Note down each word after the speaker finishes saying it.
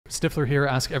Stifler here,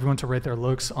 ask everyone to rate their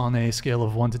looks on a scale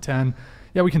of 1 to 10.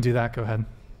 Yeah, we can do that. Go ahead.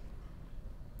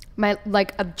 My,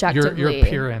 like, objectively. Your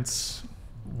appearance,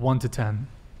 1 to 10.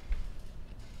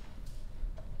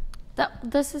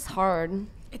 This is hard.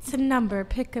 It's a number.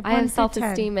 Pick a 1 I have through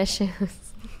self-esteem 10.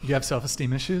 issues. You have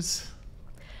self-esteem issues?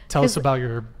 Tell us about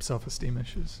your self-esteem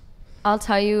issues. I'll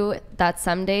tell you that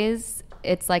some days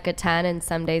it's like a 10 and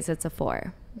some days it's a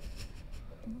 4.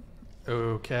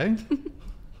 Okay.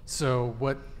 So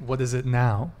what is it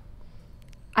now?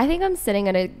 I think I'm sitting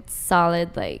at a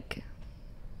solid, like,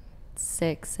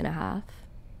 6.5.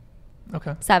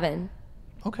 Okay. 7.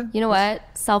 Okay. You know what?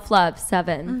 Self-love,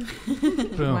 7.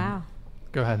 Boom. Wow.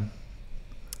 Go ahead.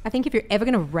 I think if you're ever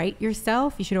going to rate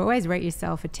yourself, you should always rate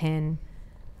yourself a 10,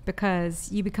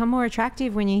 because you become more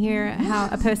attractive when you hear how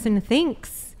a person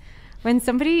thinks. When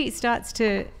somebody starts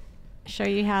to show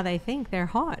you how they think, they're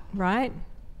hot, right?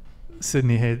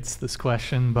 Sydney hates this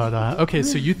question, but okay,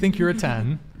 so you think you're a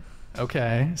 10.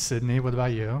 Okay, Sydney, what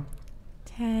about you?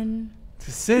 10.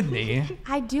 Sydney?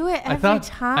 I do it every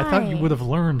time. I thought you would have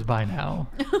learned by now.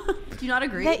 Do you not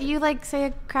agree? That you like say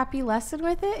a crappy lesson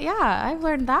with it? Yeah, I've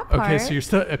learned that part. Okay, so you're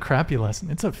still a crappy lesson.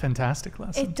 It's a fantastic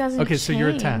lesson. It doesn't Okay, so you're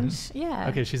a 10. change. Yeah.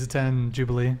 Okay, she's a 10.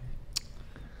 Jubilee?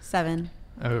 7.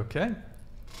 Okay.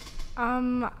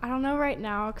 I don't know right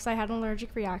now because I had an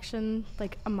allergic reaction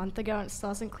like a month ago and it still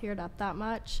hasn't cleared up that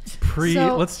much.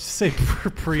 Let's just say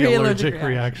pre-allergic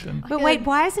reaction. But wait,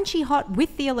 why isn't she hot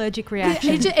with the allergic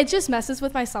reaction? It just messes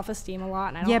with my self-esteem a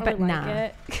lot and I don't really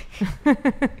like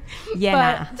it.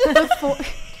 Yeah,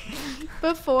 but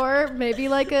before maybe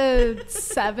like a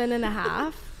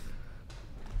 7.5,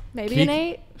 maybe an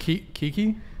 8.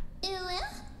 Kiki?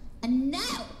 No.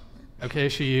 Okay,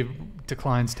 she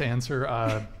declines to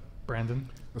answer. Brandon?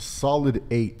 A solid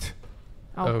 8.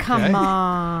 Oh, Okay. come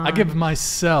on. I give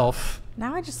myself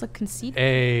Now I just look conceited.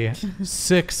 a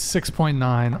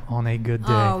 6.9 on a good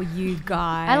day. Oh, you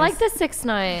guys. I like the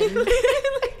 6'9".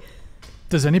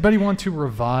 Does anybody want to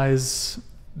revise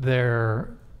their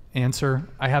answer?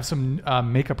 I have some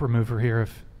makeup remover here.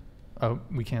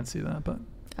 We can't see that, but.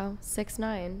 Oh,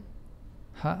 6'9".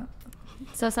 Huh?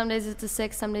 So some days it's a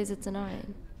 6, some days it's a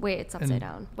 9. Wait, it's upside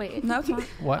down. Wait. No, it's not.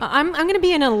 What? I'm going to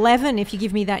be an 11 if you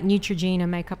give me that Neutrogena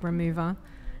makeup remover,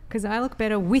 because I look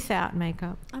better without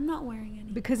makeup. I'm not wearing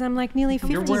any. Because I'm like nearly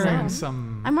 50 You're wearing now.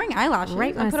 some. I'm wearing eyelashes.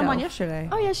 Rate I put them on myself. yesterday.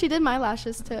 Oh yeah, she did my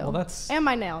lashes too. Well, that's. And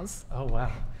my nails. Oh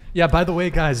wow. Yeah. By the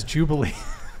way, guys, Jubilee.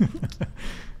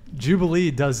 Jubilee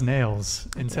does nails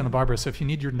in Santa Barbara. So if you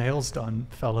need your nails done,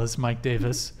 fellas, Mike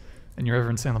Davis, and you're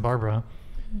ever in Santa Barbara,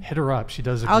 hit her up. She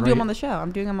does. I'll do them on the show.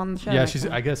 I'm doing them on the show. Yeah, next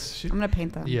time. I guess. I'm gonna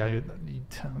paint them. Yeah.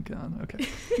 Oh God. Okay.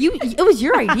 It was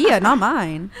your idea, not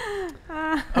mine.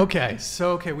 Okay.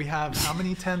 So we have how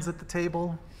many 10s at the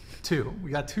table? 2.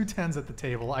 We got 2 10s at the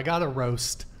table. I got a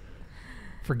roast.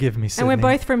 Forgive me, Sydney. And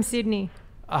we're both from Sydney.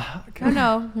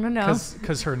 No.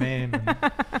 Because her name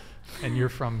and you're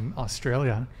from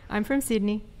Australia. I'm from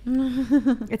Sydney.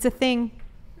 It's a thing.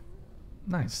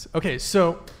 Nice. Okay,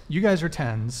 so you guys are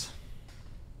 10s.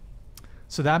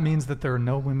 So that means that there are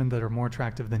no women that are more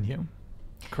attractive than you,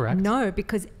 correct? No,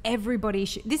 because everybody...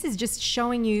 this is just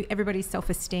showing you everybody's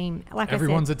self-esteem. Like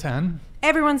Everyone's I said, a 10?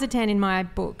 everyone's a 10 in my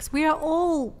books. We are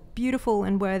all beautiful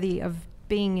and worthy of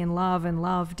being in love and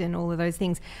loved and all of those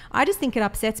things. I just think it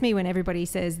upsets me when everybody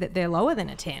says that they're lower than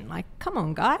a 10. Like, come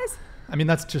on, guys. I mean,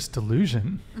 that's just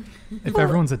delusion. If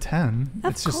everyone's a 10,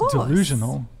 it's just course.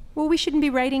 delusional. Well, we shouldn't be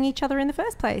rating each other in the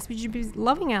first place. We should be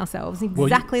loving ourselves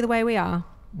exactly the way we are.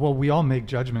 Well, we all make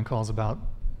judgment calls about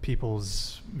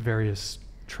people's various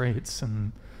traits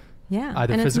and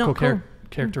either and physical it's not cool.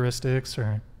 characteristics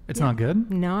or it's not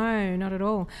good. No, not at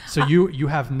all. So you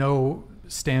have no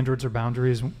standards or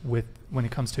boundaries when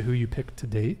it comes to who you pick to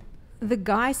date? The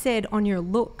guy said on your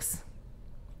looks.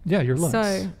 Yeah, your looks.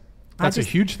 So that's a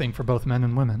huge thing for both men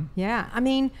and women. Yeah. I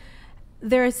mean,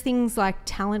 there's things like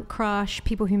talent crush,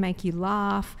 people who make you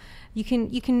laugh. You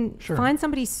can find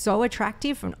somebody so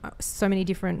attractive from so many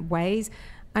different ways.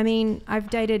 I mean, I've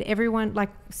dated everyone, like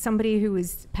somebody who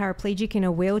was paraplegic in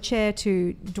a wheelchair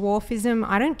to dwarfism.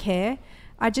 I don't care.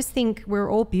 I just think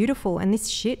we're all beautiful and this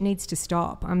shit needs to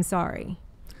stop. I'm sorry.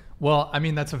 Well, I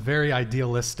mean, that's a very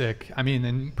idealistic,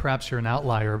 and perhaps you're an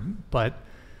outlier, but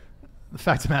the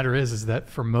fact of the matter is that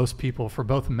for most people, for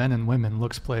both men and women,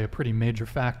 looks play a pretty major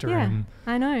factor in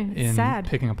sad.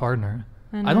 picking a partner.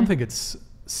 I don't think it's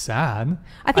sad.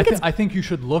 I think you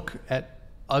should look at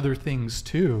other things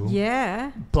too.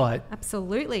 Yeah. But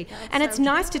absolutely. And it's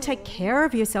nice to take care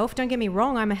of yourself. Don't get me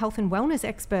wrong, I'm a health and wellness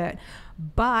expert.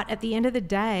 But at the end of the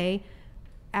day,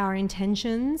 our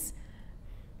intentions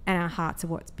and our hearts are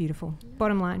what's beautiful.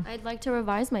 Bottom line. I'd like to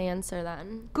revise my answer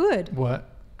then. Good. What?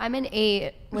 I'm an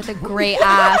 8 with a great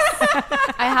ass.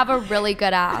 I have a really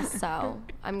good ass, so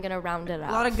I'm going to round it up.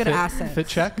 A lot of good assets. Fit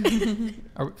check?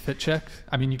 Fit check?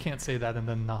 I mean, you can't say that and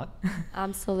then not.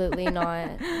 Absolutely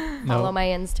not. No. Follow my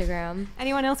Instagram.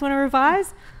 Anyone else want to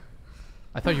revise?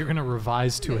 I thought you were going to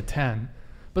revise to a 10.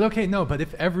 But okay, no, but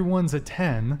if everyone's a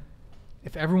 10,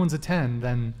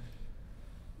 then...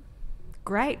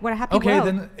 Great. What a happy Okay, world.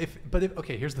 then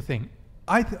okay, here's the thing.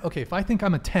 If I think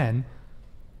I'm a 10,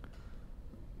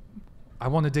 I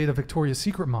want to date a Victoria's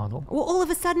Secret model. Well, all of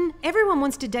a sudden, everyone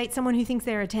wants to date someone who thinks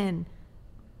they're a 10,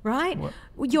 right? What?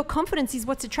 Well, your confidence is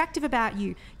what's attractive about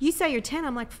you. You say you're 10,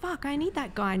 I'm like, fuck, I need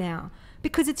that guy now.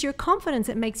 Because it's your confidence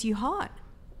that makes you hot.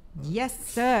 Yes,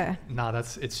 sir. Nah,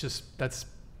 that's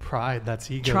pride,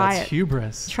 that's ego, Try that's it.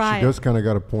 hubris. Try She it. does kind of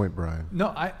got a point, Brian. No,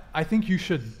 I think you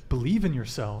should believe in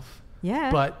yourself.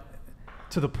 Yeah. But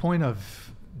to the point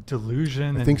of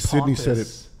delusion I think and Sydney said it.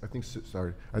 pompous- I think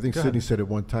Go Sydney ahead. said it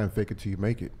one time. Fake it till you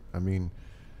make it. I mean,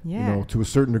 Yeah. you know, to a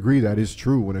certain degree, that is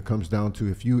true when it comes down to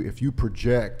if you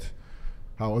project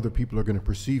how other people are going to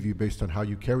perceive you based on how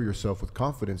you carry yourself with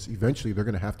confidence, eventually they're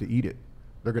going to have to eat it.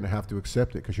 They're going to have to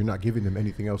accept it because you're not giving them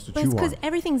anything else to But it's chew because on.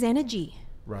 everything's energy.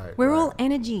 Right. We're right. all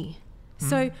energy.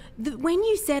 So when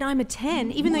you said I'm a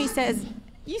 10, even though you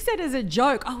said as a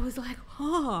joke, I was like,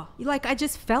 oh, like I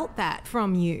just felt that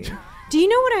from you. Do you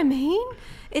know what I mean?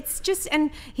 It's just,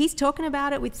 and he's talking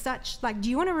about it with such, like, do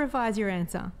you want to revise your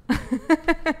answer?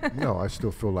 No, I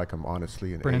still feel like I'm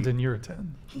honestly an Brandon, you're a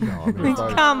 10. 8. No, I mean, if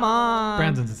I Come on.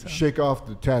 Brandon's a 10. shake off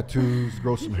the tattoos,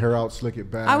 grow some hair out, slick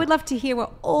it back. I would love to hear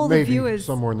what all maybe the viewers.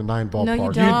 somewhere in the 9 ballpark. No, you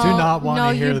You don't. do not want No,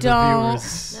 to hear you the don't.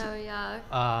 viewers. Oh, yeah.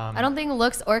 I I don't think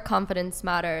looks or confidence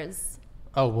matters.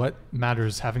 Oh, what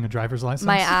matters? Having a driver's license?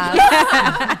 My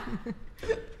ass.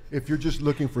 If you're just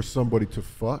looking for somebody to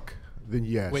fuck, then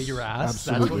yes. Wait, your ass?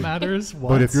 Absolutely. That's what matters? What?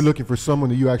 But if you're looking for someone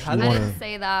that you actually I want didn't to,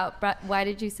 say that. Why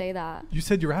did you say that? You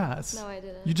said your ass. No, I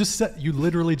didn't. You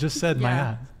literally just said my Yeah.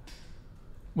 ass.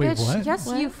 Wait, Bitch, what? yes,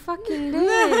 What? you fucking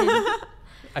did.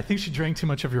 I think she drank too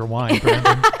much of your wine,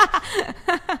 Brandon.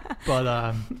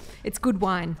 But, It's good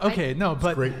wine. okay, no,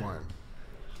 but. great wine.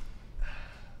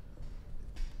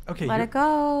 Okay, Let you're- it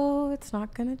go. It's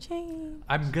not gonna change.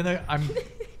 I'm.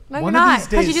 No, one you're of not, these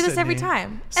 'cause you days, do this every Sydney-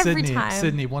 time. Every Sydney, time.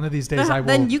 Sydney, one of these days I will.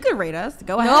 Uh-huh. Then you can rate us.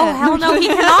 Go ahead. No, hell no, he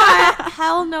cannot.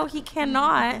 Hell no, he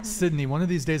cannot. Sydney, one of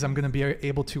these days I'm going to be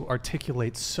able to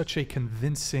articulate such a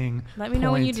convincing Let me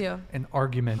know when you point do. an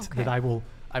argument Okay. that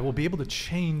I will be able to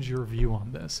change your view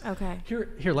on this. Okay.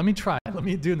 Here, let me try. Let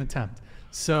me do an attempt.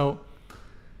 So,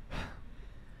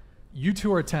 you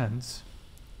two are 10s.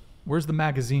 Where's the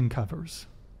magazine covers?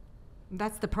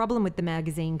 That's the problem with the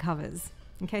magazine covers.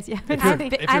 In case you haven't If you're-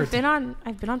 heard. if you're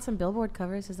I've been on some Billboard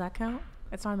covers. Does that count?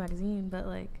 It's not a magazine, but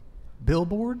like,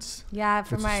 Billboards? yeah,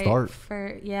 for It's a my start.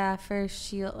 for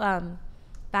Shield.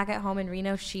 Back at home in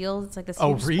Reno, Shields. It's like this Oh,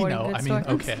 huge sporting Reno. goods I mean,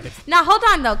 store. okay. Now hold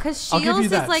on though, because I'll give you Shields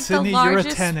is that. like Sydney, the you're a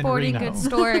largest 10 in sporting Reno. goods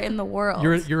store in the world.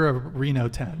 You're a Reno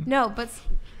 10. No, but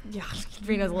yeah,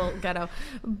 Reno's a little ghetto.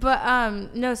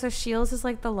 But no, so Shields is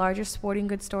like the largest sporting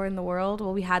goods store in the world.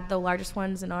 Well, we had the largest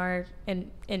ones in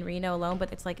Reno alone,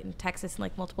 but it's like in Texas and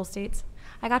like multiple states.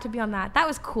 I got to be on that. That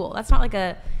was cool. That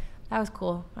was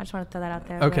cool. I just want to throw that out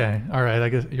there. Okay, all right. I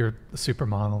guess you're a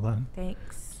supermodel then. But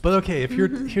thanks. But okay, if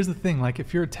you're here's the thing, like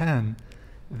if you're a 10,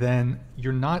 then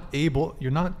you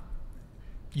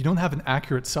don't have an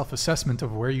accurate self-assessment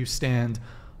of where you stand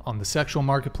on the sexual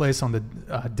marketplace, on the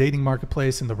dating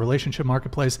marketplace, in the relationship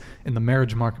marketplace, in the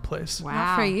marriage marketplace. Wow.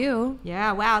 Not for you.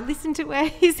 Yeah, wow. Listen to where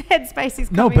his headspace is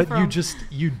coming No, but from.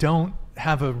 you don't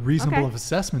have a reasonable Okay.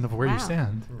 assessment of where you Wow.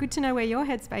 stand. Good to know where your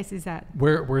headspace is at.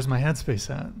 Where's my headspace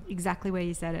at? Exactly where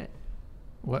you said it.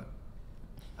 What?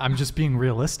 I'm just being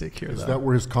realistic here, Is though. that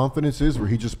where his confidence is, where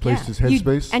he just placed his You-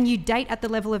 headspace? and you date at the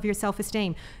level of your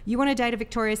self-esteem. You want to date a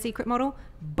Victoria's Secret model?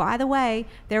 By the way,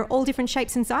 they're all different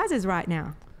shapes and sizes right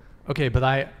now. Okay,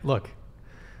 but look.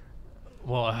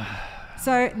 Well,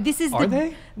 So this is Are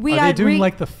they? We Are they doing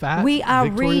like the fat We are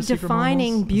Victoria's Secret models?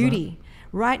 redefining Is beauty.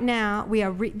 Right now, we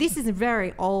are. This is a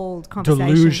very old conversation.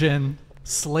 delusion,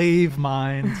 slave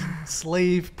mind,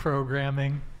 slave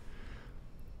programming.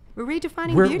 We're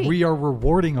redefining beauty. We are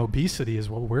rewarding obesity is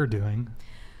what we're doing.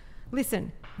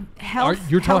 Listen,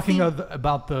 health. You're talking healthy-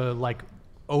 about the like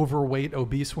overweight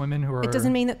obese women who are. It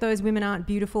doesn't mean that those women aren't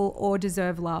beautiful or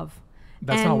deserve love.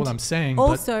 That's not what And I'm saying. But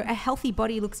Also, a healthy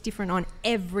body looks different on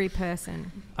every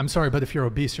person. I'm sorry, but if you're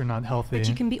obese, you're not healthy. But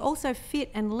you can be also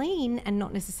fit and lean and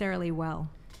not necessarily well.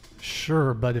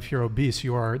 Sure, but if you're obese,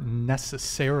 you are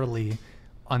necessarily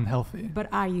unhealthy. But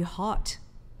are you hot?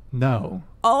 No.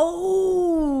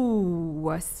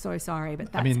 Oh, so sorry,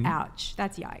 but that's ouch.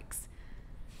 That's yikes.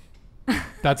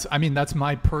 That's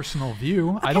my personal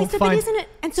view. Okay, I don't so find. but isn't it?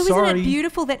 And so sorry, isn't it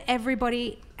beautiful that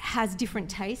everybody has different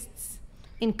tastes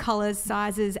in colors,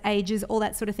 sizes, ages, all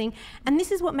that sort of thing? And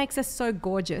this is what makes us so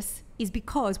gorgeous, is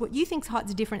because what you think's hot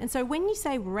is different. And so when you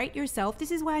say rate yourself,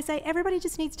 this is why I say everybody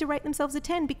just needs to rate themselves a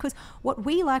 10, because what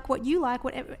we like, what you like,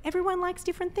 everyone likes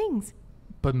different things.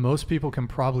 But most people can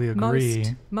probably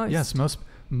agree. Most. Yes,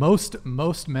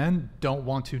 most men don't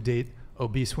want to date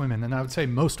obese women, and I would say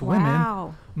most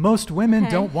Wow. women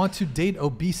Okay. don't want to date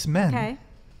obese men. Okay.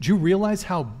 Do you realize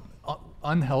how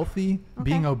unhealthy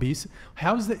being Okay. obese?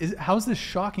 How's this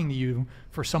shocking to you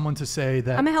for someone to say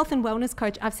that? I'm a health and wellness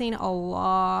coach. I've seen a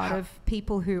lot of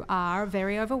people who are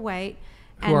very overweight,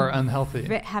 who are unhealthy,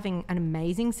 having an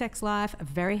amazing sex life, a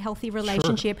very healthy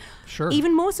relationship. Sure.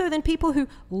 Even more so than people who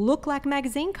look like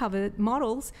magazine cover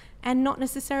models and not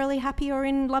necessarily happy or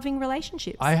in loving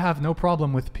relationships. I have no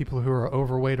problem with people who are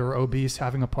overweight or obese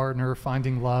having a partner,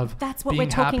 finding love. That's what being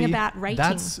we're talking happy. about rating.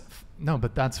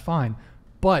 But that's fine.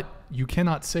 But you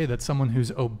cannot say that someone who's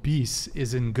obese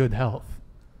is in good health.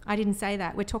 I didn't say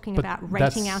that. We're talking But about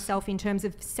rating that's- ourselves in terms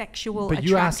of sexual But attraction.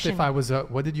 you asked if I was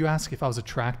what did you ask if I was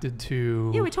attracted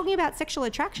to? Yeah, we're talking about sexual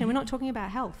attraction. We're not talking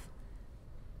about health.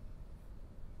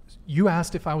 You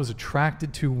asked if I was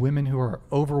attracted to women who are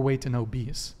overweight and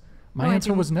obese. My No, I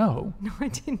answer was didn't. no. No, I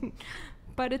didn't.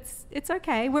 But it's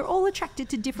okay. We're all attracted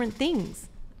to different things.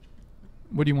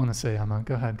 What do you want to say, Emma?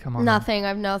 Go ahead. Come on. Nothing. I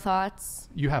have no thoughts.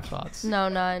 You have thoughts. No,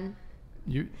 none.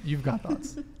 You've got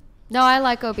thoughts. No, I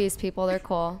like obese people. They're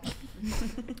cool.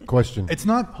 Question. It's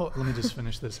not. Let me just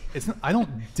finish this. It's not, I don't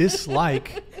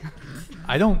dislike.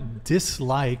 I don't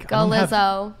dislike. Go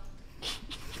Lizzo.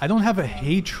 I don't have a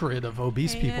hatred of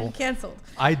obese people. Canceled.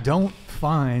 I don't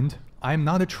find. I'm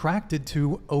not attracted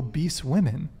to obese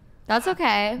women. That's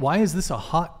okay. Why is this a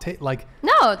hot take? Like,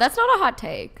 No, that's not a hot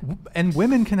take. and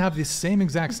women can have the same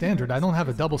exact standard. I don't have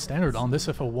a double standard on this.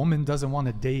 If a woman doesn't want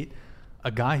to date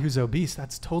a guy who's obese,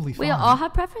 that's totally fine. We all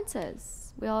have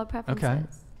preferences. We all have preferences. Okay.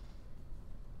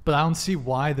 But I don't see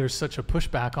why there's such a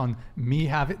pushback on me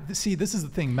having. See, this is the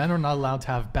thing. Men are not allowed to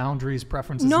have boundaries,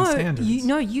 preferences, and standards.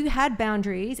 You had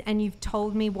boundaries and you've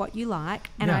told me what you like.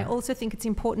 And Yeah. I also think it's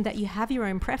important that you have your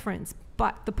own preference.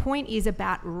 But the point is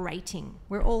about rating.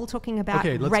 We're all talking about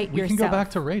Okay, rate we yourself. can go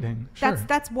back to rating. Sure.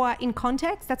 That's why, in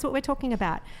context, that's what we're talking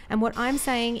about. And what I'm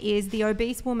saying is the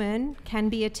obese woman can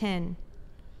be a 10.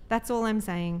 That's all I'm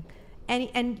saying.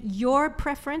 And your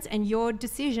preference and your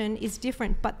decision is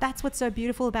different. But that's what's so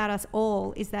beautiful about us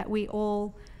all, is that we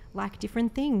all like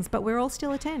different things, but we're all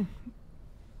still a 10.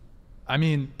 I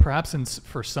mean, perhaps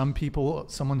for some people,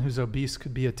 someone who's obese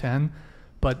could be a 10,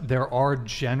 but there are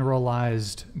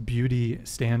generalized beauty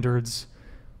standards.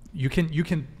 You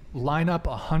can line up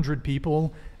 100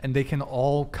 people and they can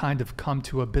all kind of come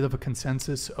to a bit of a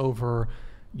consensus over,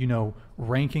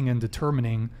 ranking and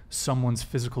determining someone's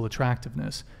physical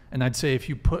attractiveness. And I'd say if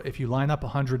you line up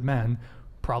 100 men,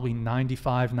 probably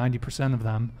 90% of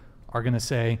them are going to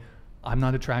say, I'm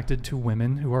not attracted to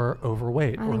women who are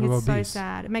overweight I or think who are it's obese. so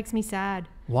sad. It makes me sad.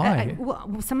 Why?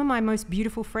 Well, some of my most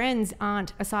beautiful friends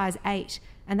aren't a size 8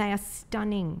 and they are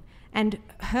stunning. And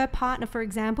her partner, for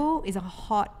example, is a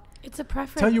hot. It's a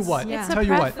preference. Tell you what. Yeah. It's a Tell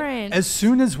you what. preference. As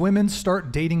soon as women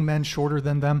start dating men shorter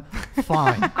than them,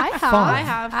 fine. I have. Fine. I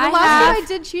have. The I last have. guy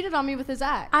did cheated on me with his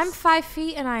ex. I'm 5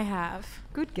 feet and I have.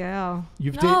 Good girl.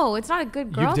 No, it's not a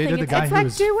good girl You've dated thing. a guy it's who like,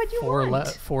 was do what you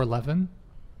 4'11"?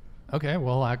 Okay,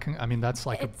 well, that's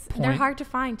like They're hard to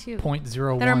find too.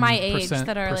 0.01% That are my age,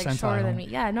 that are like shorter than percentile. me.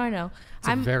 Yeah, no, I know. It's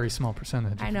a very small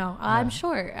percentage. I know. Yeah. I'm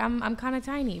short. I'm kind of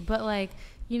tiny, but like,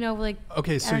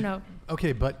 Okay, so I don't know.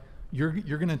 Okay, but you're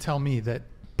gonna tell me that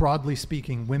broadly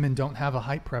speaking, women don't have a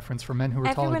height preference for men who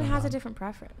are taller Everyone than has a them. different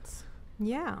preference.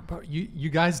 Yeah. But you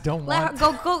guys don't Let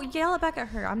want. her, go yell it back at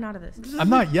her. I'm not of this. I'm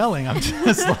not yelling. I'm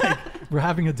just like we're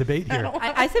having a debate here.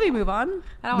 I say we move on.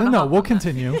 I don't No, wanna hop we'll on that.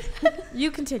 continue. You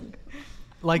continue.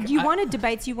 Like You wanted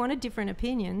debates, you wanted different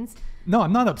opinions. No,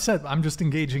 I'm not upset. I'm just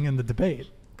engaging in the debate.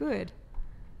 Good.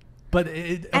 But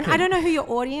And okay. I don't know who your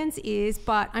audience is,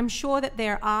 but I'm sure that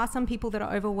there are some people that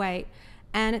are overweight,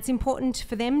 and it's important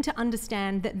for them to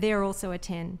understand that they're also a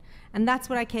 10. And that's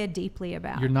what I care deeply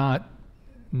about. You're not.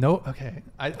 No. Okay.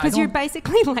 Because you're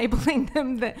basically labeling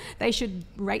them that they should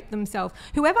rate themselves.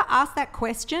 Whoever asked that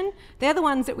question, they're the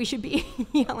ones that we should be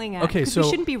yelling at. Okay, 'cause so we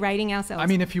shouldn't be rating ourselves. I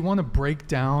mean, if you want to break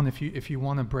down, if you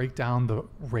want to break down the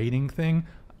rating thing,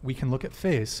 we can look at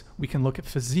face. We can look at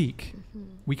physique.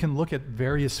 We can look at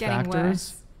various Getting factors.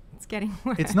 worse. It's getting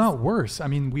worse. It's not worse. I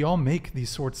mean, we all make these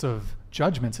sorts of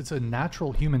judgments. It's a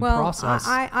natural human process.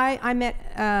 I met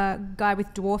a guy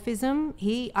with dwarfism.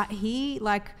 He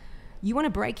like, you want to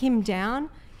break him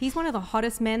down? He's one of the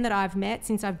hottest men that I've met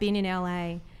since I've been in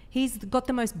LA. He's got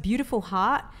the most beautiful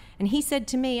heart. And he said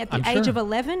to me at the age of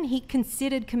 11, he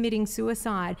considered committing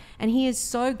suicide. And he is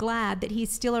so glad that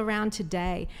he's still around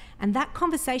today. And that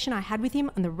conversation I had with him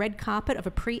on the red carpet of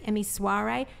a pre-Emmy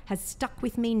soiree has stuck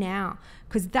with me now,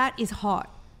 because that is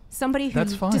hot. Somebody who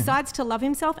decides to love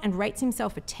himself and rates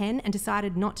himself a 10 and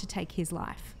decided not to take his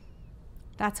life.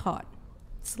 That's hot.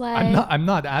 Slay. I'm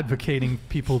not advocating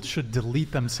people should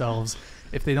delete themselves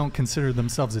if they don't consider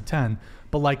themselves a 10.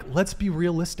 But like, let's be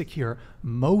realistic here.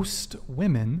 Most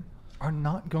women are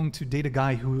not going to date a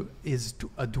guy who is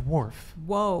a dwarf.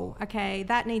 Whoa. Okay,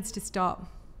 that needs to stop.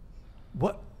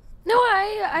 What? No,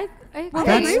 I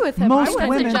agree with him. Most That's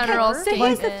women. a general So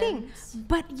statement. here's the thing.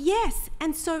 But yes,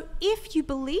 and so if you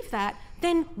believe that,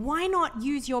 then why not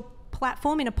use your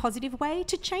platform in a positive way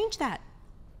to change that?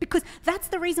 Because that's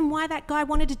the reason why that guy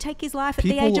wanted to take his life at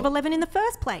the age of 11 in the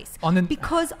first place.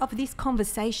 Because of this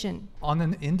conversation. On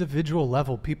an individual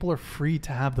level, people are free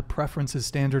to have the preferences,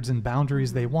 standards, and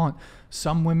boundaries they want.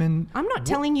 Some women... I'm not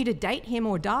telling you to date him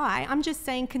or die. I'm just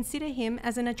saying consider him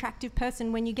as an attractive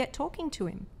person when you get talking to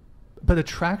him. But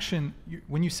attraction,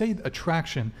 when you say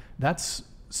attraction, that's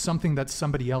something that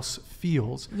somebody else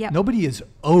feels. Yep. Nobody is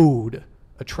owed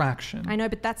attraction. I know,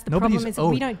 but that's the Nobody's problem is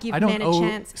owed. we don't give I don't men a owe,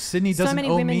 chance. Sydney doesn't many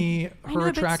owe women, me I her know,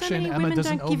 attraction. But so many Emma women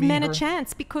doesn't don't owe give me men her. a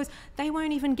chance because they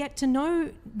won't even get to know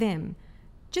them.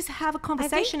 Just have a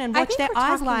conversation and watch their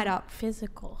eyes light up.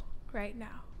 Physical right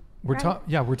now. We're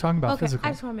talking about physical.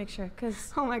 I just want to make sure,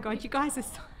 because Oh my God, you guys are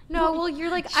so... no, well, you're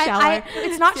like Shallow.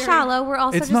 it's not Seriously. shallow. We're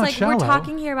also It's just not like shallow. we're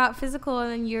talking here about physical, and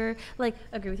then you're like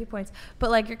agree with your points, but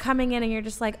like you're coming in and you're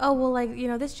just like, oh well, like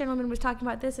this gentleman was talking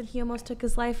about this and he almost took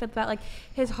his life, about like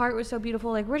his heart was so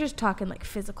beautiful. Like we're just talking like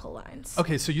physical lines.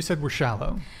 Okay, so you said we're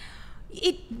shallow.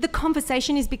 The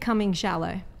conversation is becoming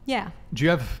shallow. Yeah. Do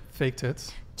you have fake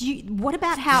tits? What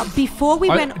about how before we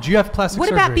went... Do you have plastic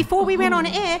surgery? What about before we went on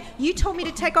air, you told me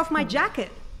to take off my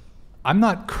jacket? I'm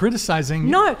not criticizing.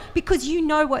 No, because you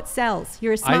know what sells.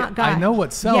 You're a smart guy. I know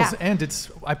what sells, Yeah. and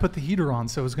I put the heater on,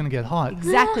 so it's going to get hot.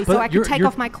 Exactly, so I can take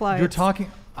off my clothes. You're talking.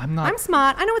 I'm not. I'm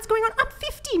smart. I know what's going on. I'm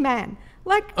 50, man.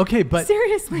 Like, okay, but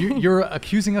seriously, you're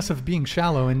accusing us of being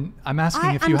shallow, and I'm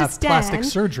asking if you have plastic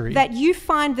surgery. That you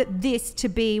find this to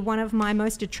be one of my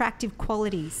most attractive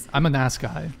qualities. I'm a nice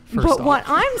guy. But what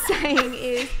I'm saying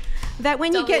is that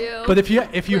when you get... But if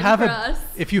you have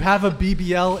a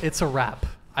BBL, it's a wrap.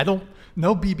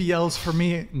 No BBLs for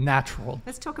me, natural.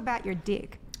 Let's talk about your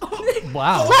dick.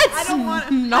 Wow. I don't want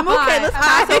to. I'm okay. Let's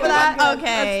pass over that.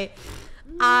 Okay.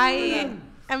 I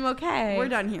am okay. We're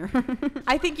done here.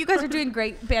 I think you guys are doing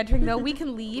great bantering, though. We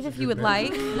can leave if you would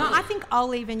like. No, I think I'll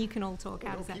leave and you can all talk.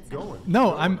 How does that sound?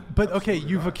 No, but okay,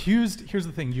 here's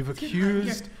the thing. You've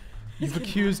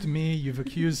accused me, you've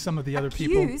accused some of the other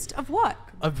people. Accused of what?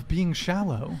 Of being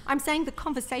shallow. I'm saying the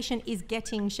conversation is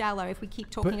getting shallow if we keep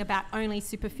talking about only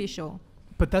superficial.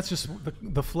 But that's just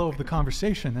the flow of the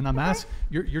conversation. And I'm asking,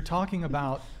 you're talking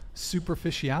about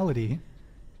superficiality,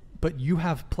 but you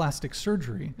have plastic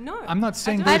surgery. No. I'm not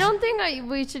saying I don't think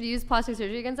we should use plastic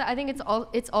surgery against that. I think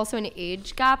it's also an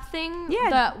age gap thing.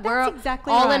 Yeah, that we're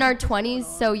exactly all right. in our 20s.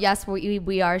 So yes,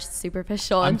 we are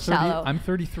superficial and shallow. I'm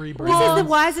 33. This is the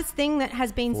wisest thing that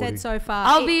has been said so far.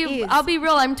 I'll be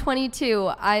real. I'm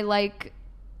 22. I like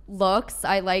looks.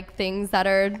 I like things that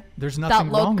There's nothing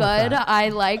that look wrong with good. that. I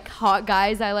like hot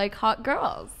guys. I like hot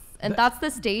girls. And that's the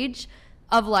stage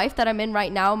of life that I'm in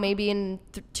right now. Maybe in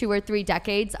 2 or 3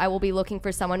 decades, I will be looking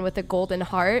for someone with a golden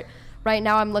heart. Right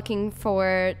now, I'm looking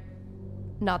for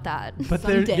not that. But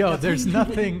there's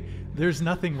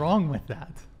nothing wrong with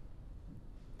that.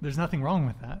 There's nothing wrong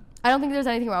with that. I don't think there's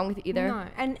anything wrong with either. No,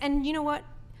 and you know what?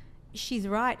 She's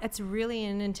right. It's really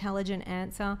an intelligent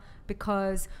answer,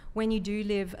 because when you do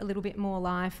live a little bit more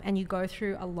life and you go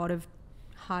through a lot of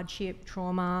hardship,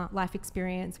 trauma, life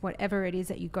experience, whatever it is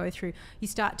that you go through, you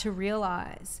start to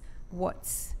realize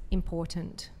what's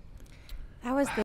important. That was the